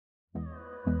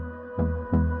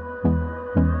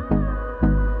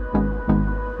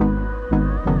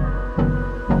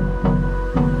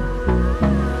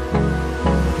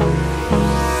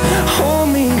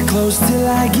close till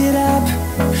I get up.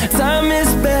 Time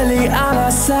is barely on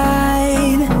our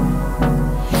side.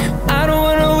 I don't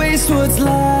wanna waste what's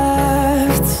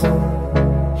left.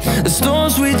 The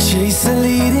storms we chase are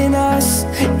leading us,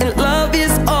 and love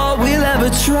is all we'll ever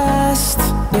trust.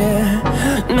 Yeah,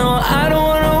 no, I don't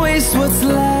wanna waste what's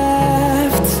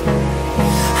left.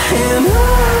 And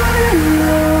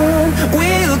on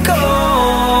we'll go,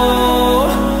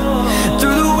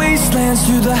 through the wastelands,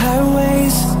 through the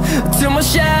highways, till my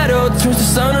shadow turns to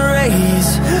sun rays.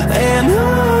 And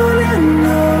on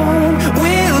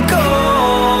we'll go,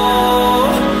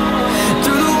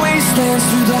 through the wastelands,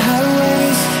 through the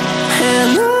highways,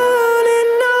 and on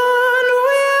we'll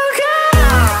go.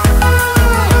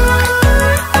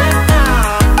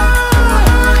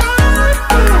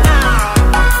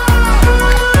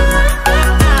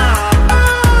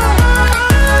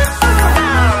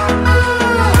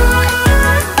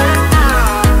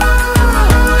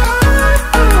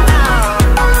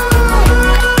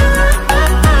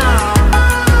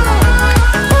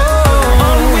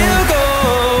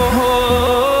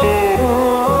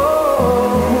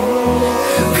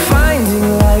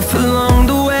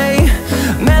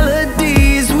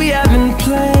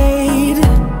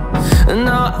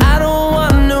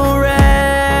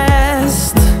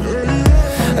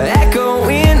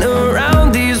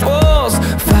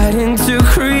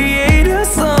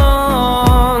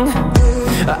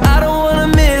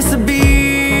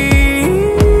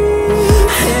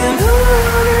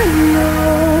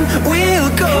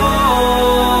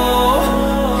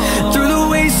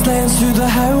 Through the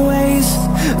highways,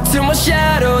 till my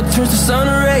shadow turns to sun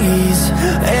rays.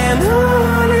 And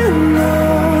on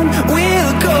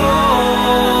we'll go,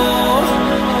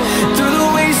 through the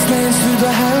wastelands, through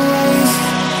the highways,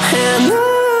 and on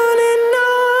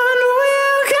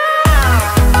we'll go.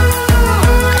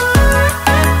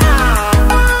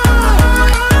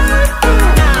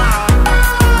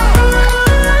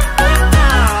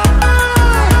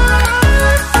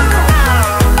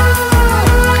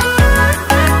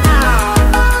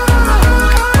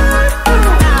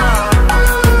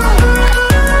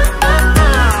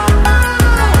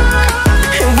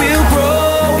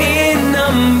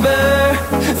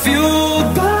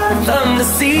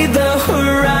 See the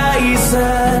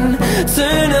horizon,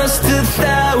 turn us to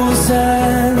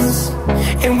thousands,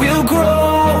 and we'll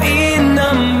grow in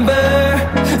number,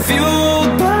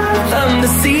 fueled by them. To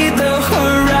see the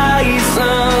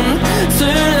horizon,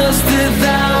 turn us to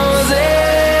thousands,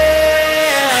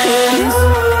 and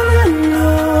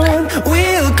on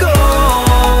we'll go,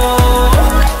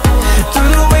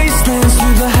 through the wastelands,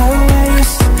 through the highways,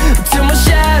 till my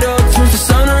shadow turns to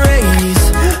sun rays.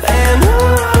 And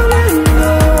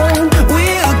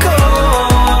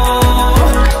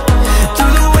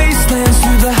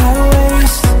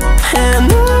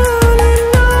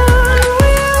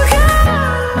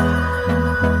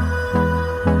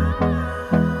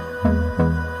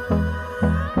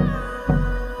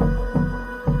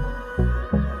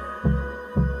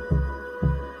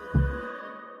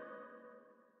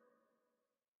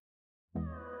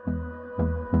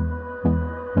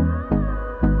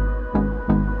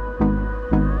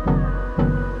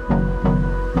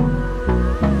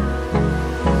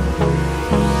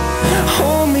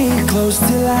close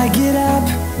till I get up.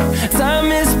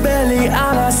 Time is barely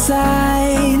on our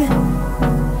side.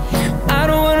 I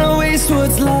don't wanna waste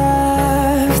what's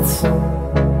left.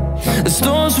 The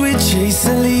storms we chase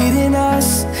are leading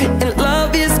us, and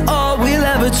love is all we'll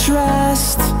ever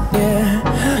trust. Yeah,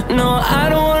 no, I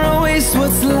don't wanna waste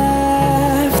what's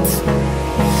left.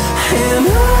 And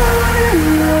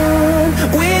on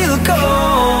we'll go,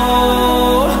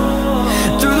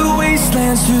 through the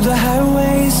wastelands, through the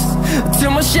highways,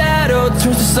 till my shadow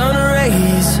turns to sun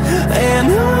rays. And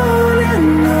on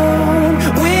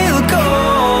we'll go,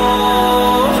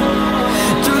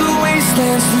 through the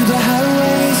wastelands, through the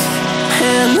highways,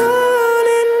 and on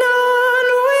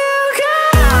we'll go.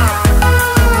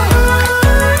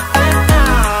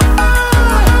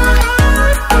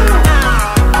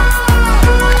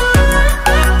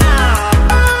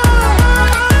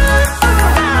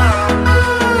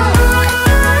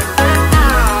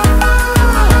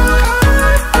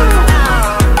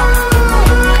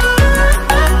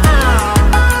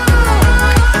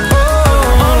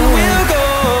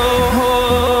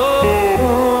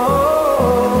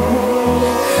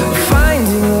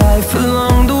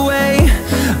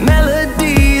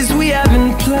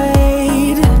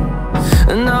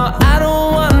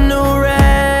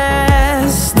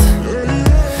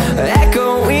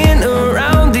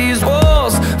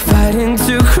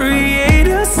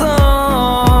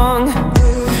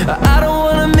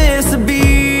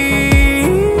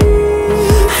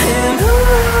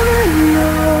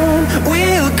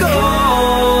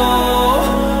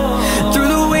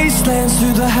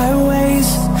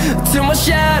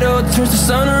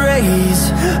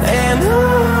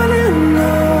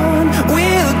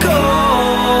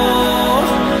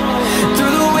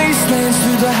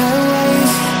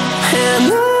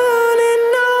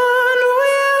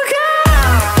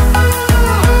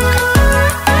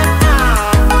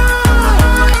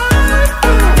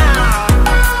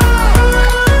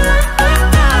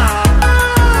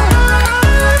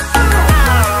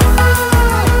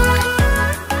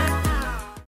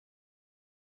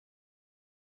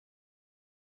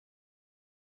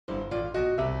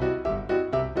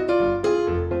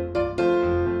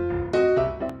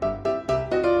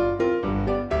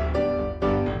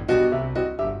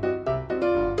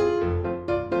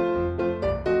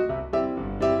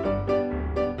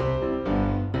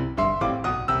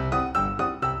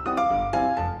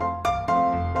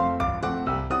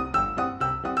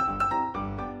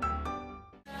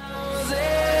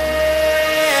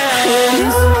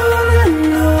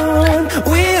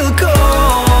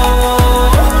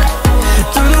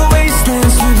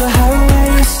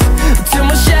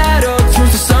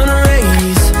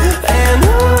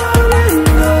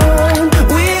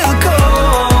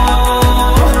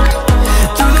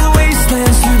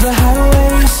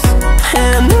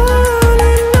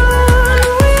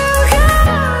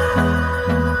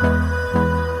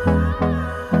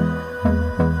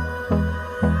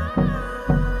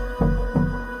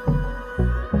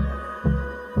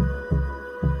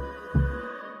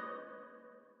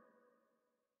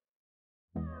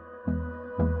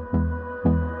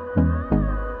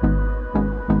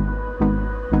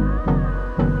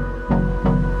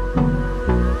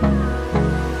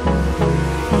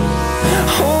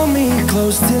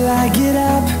 I get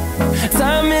up.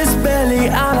 Time is barely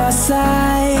on our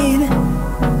side.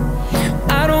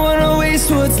 I don't wanna waste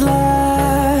what's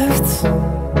left.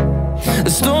 The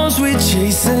storms we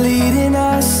chase are leading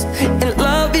us, and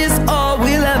love is all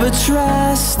we'll ever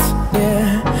trust.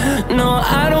 Yeah, no,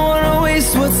 I don't wanna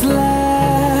waste what's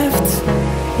left.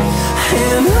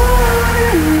 And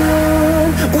on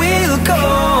we'll go,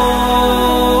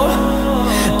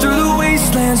 through the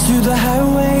wastelands, through the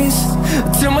highways,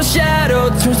 till my shadow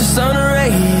turns to sun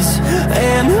rays.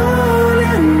 And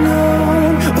on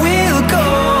we'll go,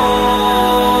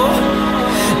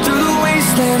 through the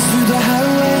wastelands, through the highways.